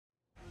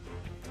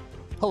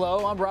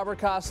Hello, I'm Robert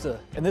Costa,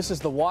 and this is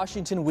the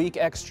Washington Week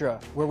Extra,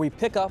 where we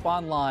pick up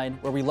online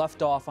where we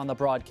left off on the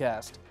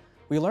broadcast.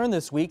 We learned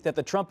this week that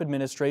the Trump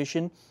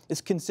administration is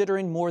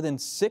considering more than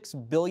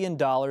 $6 billion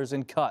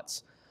in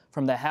cuts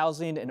from the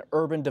housing and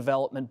urban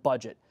development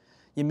budget.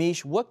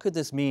 Yamiche, what could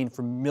this mean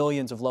for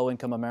millions of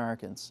low-income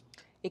Americans?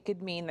 It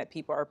could mean that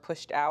people are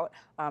pushed out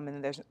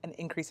and there's an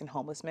increase in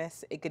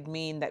homelessness. It could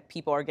mean that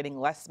people are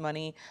getting less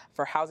money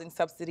for housing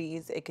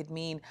subsidies. It could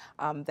mean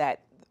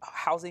that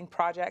housing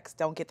projects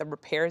don't get the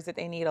repairs that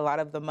they need. A lot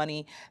of the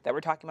money that we're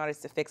talking about is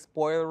to fix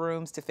boiler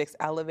rooms, to fix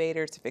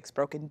elevators, to fix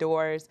broken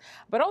doors.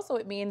 But also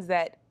it means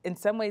that in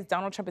some ways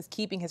Donald Trump is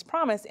keeping his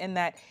promise in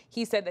that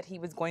he said that he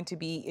was going to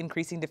be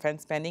increasing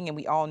defense spending, and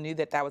we all knew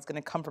that that was going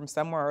to come from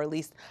somewhere, or at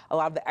least a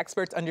lot of the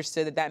experts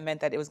understood that that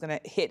meant that it was going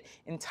to hit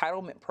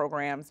entitlement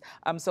programs.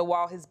 So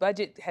while his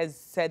budget has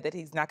said that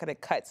he's not going to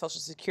cut Social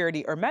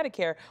Security or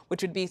Medicare,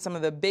 which would be some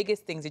of the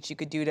biggest things that you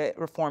could do to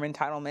reform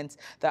entitlements,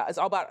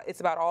 it's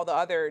about all the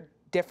other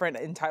different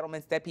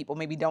entitlements that people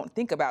maybe don't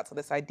think about. So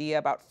this idea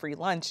about free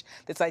lunch,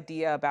 this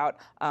idea about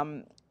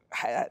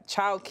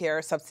child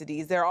care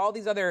subsidies, there are all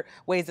these other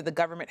ways that the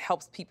government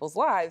helps people's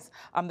lives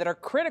that are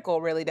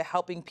critical really to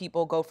helping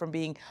people go from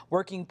being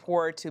working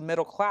poor to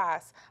middle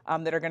class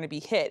that are going to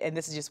be hit. And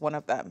this is just one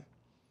of them.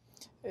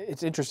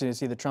 It's interesting to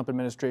see the Trump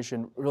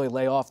administration really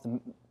lay off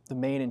the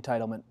main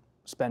entitlement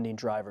spending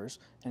drivers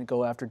and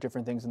go after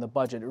different things in the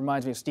budget. It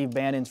reminds me of Steve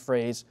Bannon's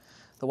phrase,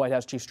 the White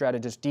House chief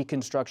strategist,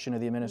 deconstruction of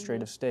the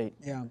administrative state.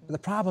 Yeah, but the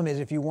problem is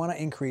if you want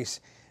to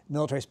increase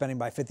military spending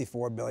by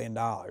 $54 billion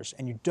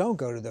and you don't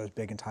go to those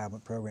big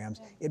entitlement programs,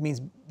 it means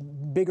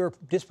bigger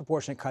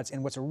disproportionate cuts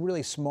in what's a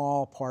really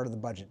small part of the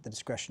budget, the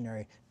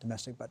discretionary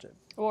domestic budget.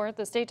 Or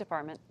the State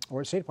Department.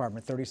 Or the State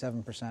Department,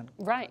 37%.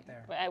 Right,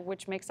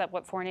 which makes up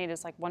what foreign aid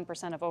is like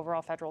 1% of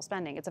overall federal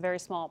spending. It's a very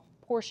small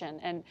portion.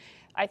 And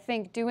I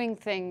think doing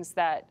things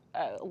that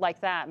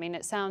like that, I mean,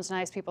 it sounds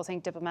nice. People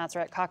think diplomats are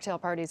at cocktail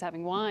parties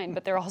having wine,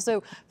 but they're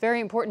also very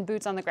important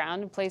boots on the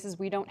ground in places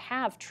we don't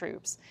have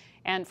troops.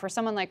 And for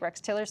someone like Rex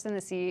Tillerson,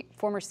 the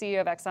former CEO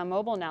of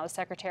ExxonMobil, now the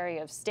Secretary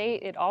of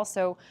State, it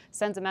also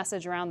sends a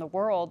message around the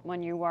world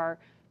when you are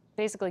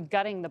basically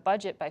gutting the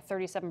budget by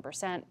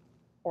 37%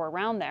 or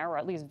around there, or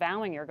at least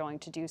vowing you're going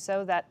to do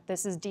so, that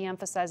this is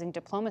de-emphasizing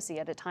diplomacy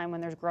at a time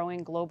when there's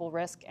growing global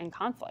risk and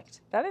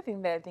conflict. The other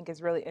thing that I think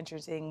is really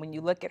interesting, when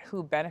you look at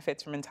who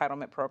benefits from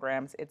entitlement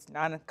programs, it's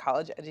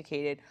non-college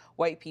educated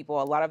white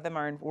people. A lot of them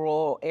are in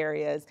rural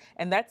areas,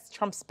 and that's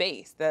Trump's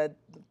base. The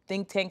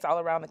think tanks all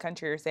around the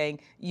country are saying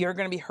you're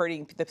going to be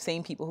hurting the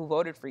same people who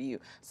voted for you.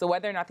 So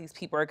whether or not these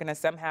people are going to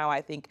somehow, I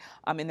think,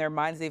 in their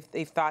minds,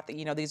 they've thought that,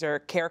 you know, these are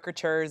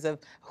caricatures of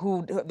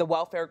who the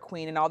welfare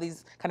queen and all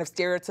these kind of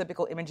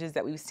stereotypical images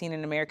that we've seen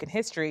in American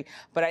history.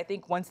 But I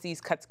think once these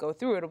cuts go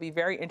through, it'll be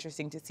very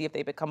interesting to see if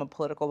they become a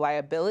political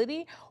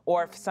liability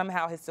or if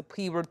somehow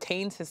he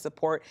retains his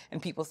support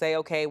and people say,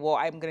 okay, well,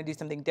 I'm going to do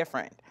something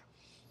different.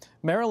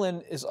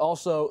 Maryland is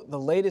also the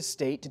latest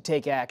state to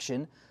take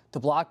action to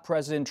block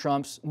President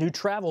Trump's new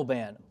travel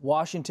ban.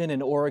 Washington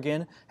and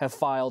Oregon have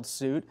filed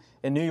suit,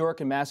 and New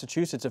York and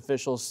Massachusetts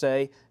officials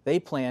say they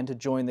plan to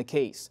join the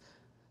case.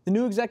 The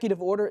new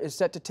executive order is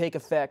set to take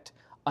effect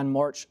on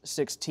March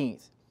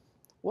 16th.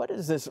 What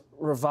does this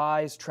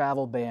revised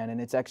travel ban and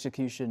its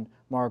execution,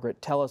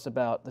 Margaret, tell us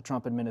about the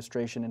Trump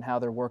administration and how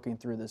they're working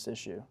through this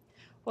issue?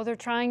 Well, they're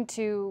trying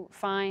to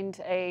find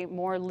a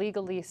more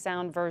legally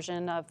sound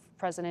version of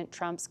President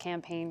Trump's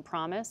campaign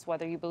promise,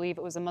 whether you believe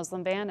it was a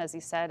Muslim ban, as he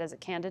said, as a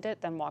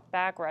candidate, then walked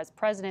back, or as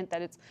president,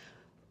 that it's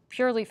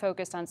purely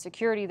focused on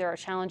security. There are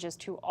challenges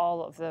to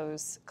all of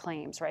those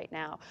claims right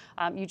now.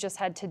 You just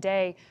had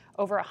today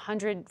over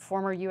 100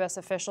 former U.S.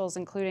 officials,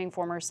 including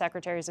former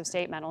secretaries of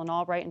state Madeleine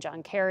Albright and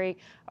John Kerry,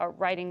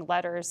 writing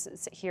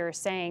letters here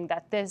saying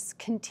that this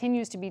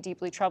continues to be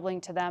deeply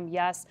troubling to them.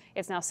 Yes,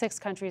 it's now 6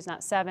 countries,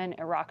 not 7.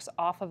 Iraq's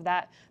off of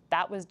that.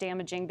 That was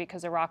damaging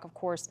because Iraq, of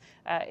course,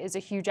 is a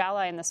huge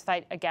ally in this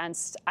fight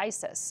against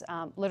ISIS,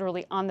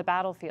 literally on the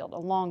battlefield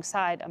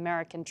alongside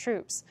American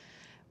troops.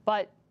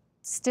 But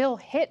still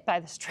hit by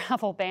this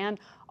travel ban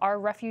are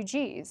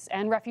refugees,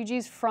 and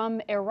refugees from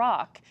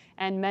Iraq.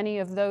 And many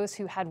of those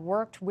who had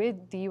worked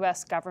with the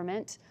U.S.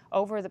 government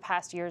over the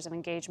past years of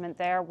engagement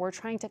there were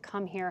trying to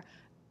come here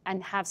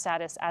and have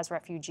status as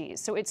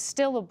refugees. So it's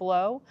still a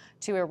blow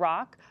to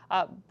Iraq,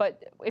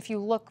 but if you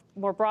look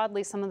more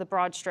broadly, some of the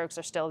broad strokes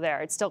are still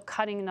there. It's still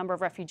cutting the number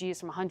of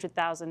refugees from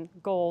 100,000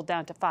 goal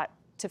down to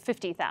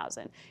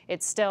 50,000.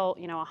 It's still,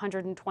 you know, a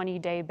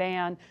 120-day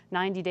ban,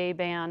 90-day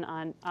ban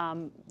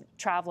on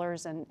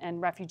travelers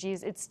and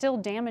refugees. It's still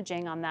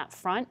damaging on that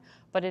front,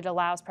 but it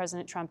allows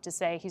President Trump to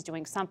say he's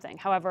doing something.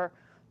 However,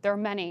 there are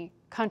many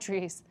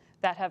countries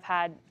that have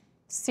had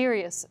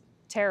serious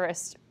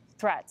terrorist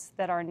threats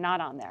that are not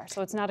on there.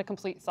 So it's not a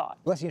complete thought.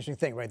 Well, that's the interesting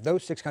thing, right?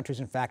 Those 6 countries,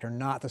 in fact, are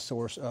not the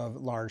source of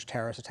large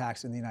terrorist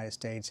attacks in the United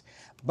States.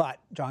 But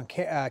John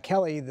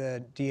Kelly,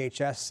 the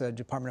DHS,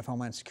 Department of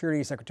Homeland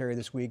Security Secretary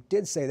this week,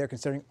 did say they're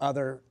considering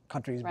other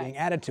countries being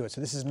added to it.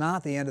 So this is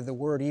not the end of the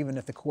word, even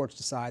if the courts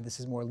decide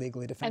this is more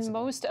legally defensible.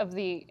 And most of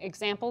the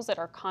examples that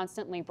are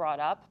constantly brought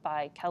up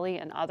by Kelly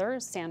and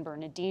others, San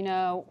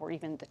Bernardino or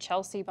even the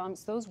Chelsea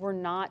bombs, those were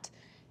not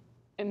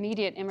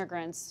immediate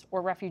immigrants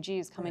or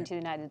refugees coming to the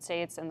United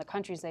States, and the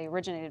countries they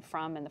originated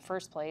from in the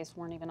first place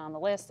weren't even on the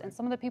list. And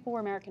some of the people were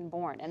American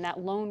born. And that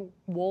lone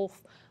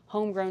wolf,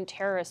 homegrown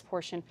terrorist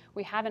portion,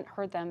 we haven't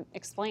heard them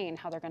explain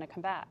how they're going to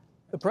combat.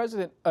 The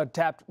president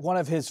tapped one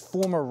of his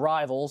former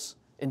rivals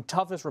and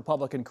toughest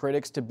Republican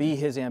critics to be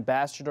his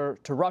ambassador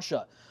to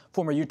Russia,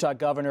 former Utah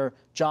Governor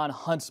Jon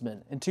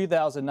Huntstman. In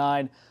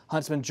 2009,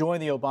 Huntsman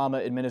joined the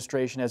Obama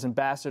administration as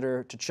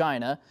ambassador to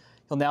China.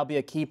 He'll now be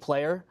a key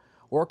player,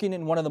 working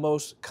in one of the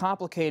most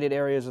complicated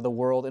areas of the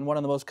world and one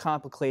of the most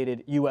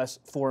complicated U.S.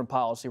 foreign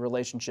policy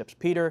relationships.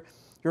 Peter,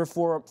 you're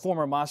a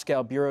former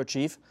Moscow bureau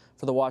chief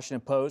for the Washington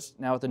Post,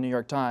 now at the New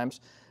York Times.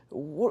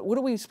 What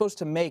are we supposed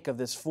to make of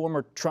this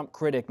former Trump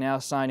critic now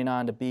signing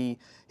on to be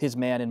his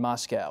man in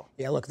Moscow?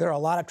 Yeah, look, there are a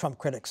lot of Trump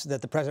critics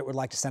that the president would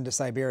like to send to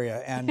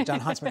Siberia, and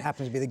Jon Huntsman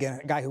happens to be the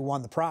guy who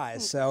won the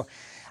prize. So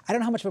I don't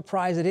know how much of a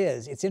prize it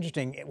is. It's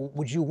interesting.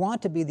 Would you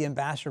want to be the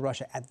ambassador to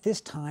Russia at this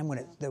time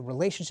when the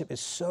relationship is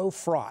so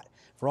fraught?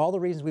 For all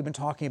the reasons we've been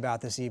talking about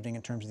this evening,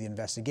 in terms of the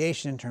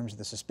investigation, in terms of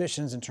the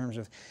suspicions, in terms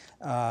of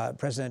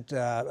President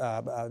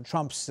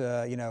Trump's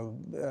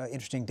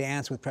interesting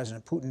dance with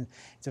President Putin,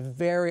 it's a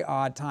very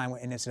odd time,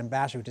 and it's an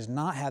ambassador who does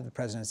not have the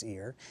president's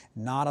ear,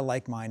 not a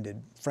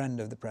like-minded friend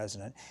of the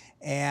president,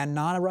 and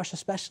not a Russia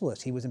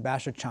specialist. He was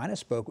ambassador to China,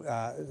 spoke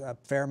a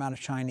fair amount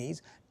of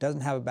Chinese,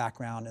 doesn't have a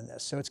background in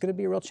this. So it's going to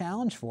be a real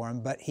challenge for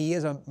him, but he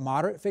is a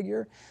moderate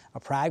figure, a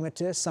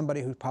pragmatist,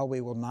 somebody who probably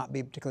will not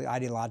be particularly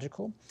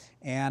ideological,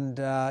 and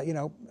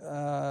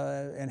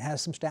and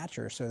has some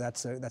stature. So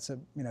that's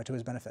to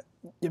his benefit.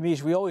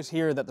 Yamiche, we always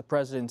hear that the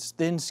president's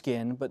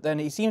thin-skinned, but then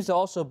he seems to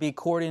also be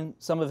courting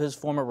some of his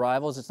former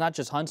rivals. It's not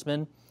just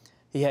Huntsman.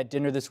 He had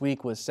dinner this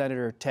week with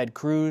Senator Ted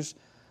Cruz.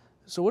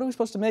 So what are we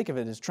supposed to make of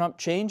it? Is Trump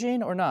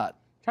changing or not?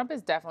 Trump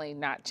is definitely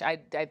not. I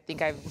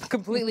think I'm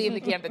completely in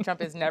the camp that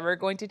Trump is never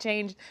going to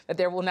change, that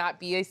there will not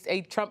be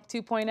a Trump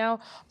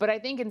 2.0. But I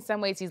think in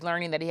some ways he's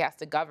learning that he has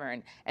to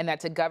govern, and that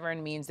to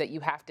govern means that you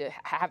have to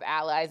have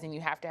allies and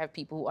you have to have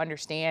people who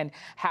understand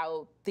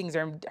how things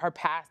are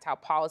passed, how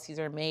policies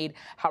are made,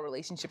 how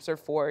relationships are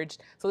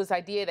forged. So this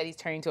idea that he's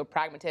turning to a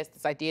pragmatist,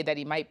 this idea that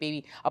he might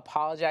maybe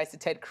apologize to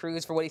Ted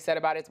Cruz for what he said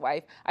about his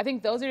wife, I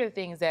think those are the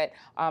things that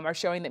are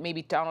showing that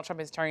maybe Donald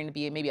Trump is turning to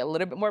be maybe a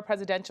little bit more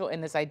presidential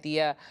in this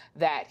idea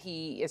that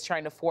he is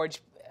trying to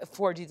forge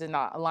these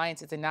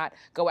alliances and not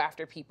go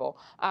after people.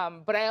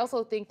 But I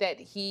also think that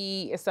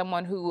he is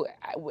someone who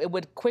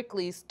would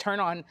quickly turn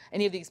on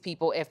any of these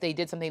people if they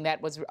did something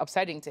that was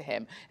upsetting to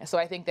him. And so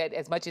I think that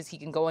as much as he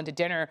can go into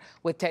dinner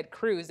with Ted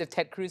Cruz, if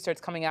Ted Cruz starts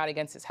coming out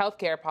against his health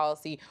care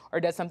policy or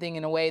does something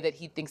in a way that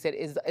he thinks that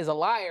is a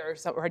liar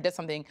or does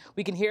something,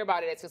 we can hear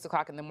about it at 6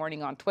 o'clock in the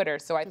morning on Twitter.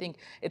 So I think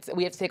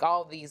we have to take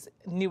all of these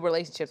new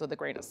relationships with a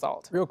grain of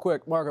salt. Real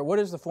quick, Margaret, what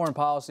does the foreign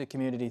policy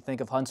community think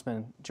of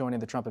Huntsman joining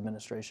the Trump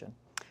administration?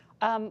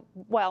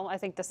 Well, I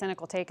think the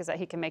cynical take is that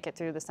he can make it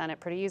through the Senate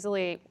pretty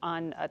easily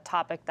on a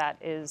topic that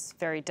is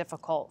very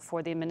difficult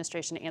for the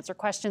administration to answer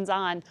questions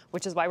on,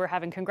 which is why we're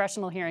having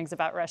congressional hearings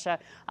about Russia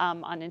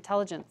on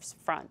intelligence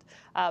front.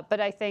 But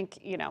I think,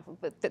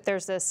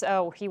 there's this,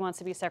 he wants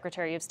to be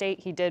Secretary of State.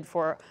 He did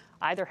for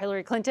either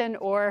Hillary Clinton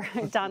or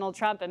Donald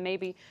Trump, and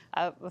maybe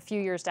a few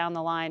years down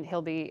the line,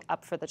 he'll be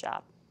up for the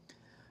job.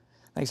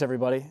 Thanks,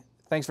 everybody.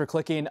 Thanks for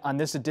clicking on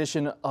this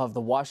edition of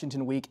the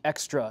Washington Week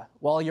Extra.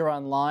 While you're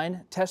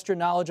online, test your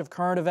knowledge of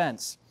current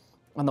events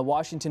on the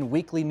Washington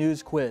Weekly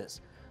News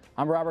Quiz.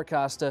 I'm Robert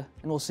Costa,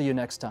 and we'll see you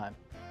next time.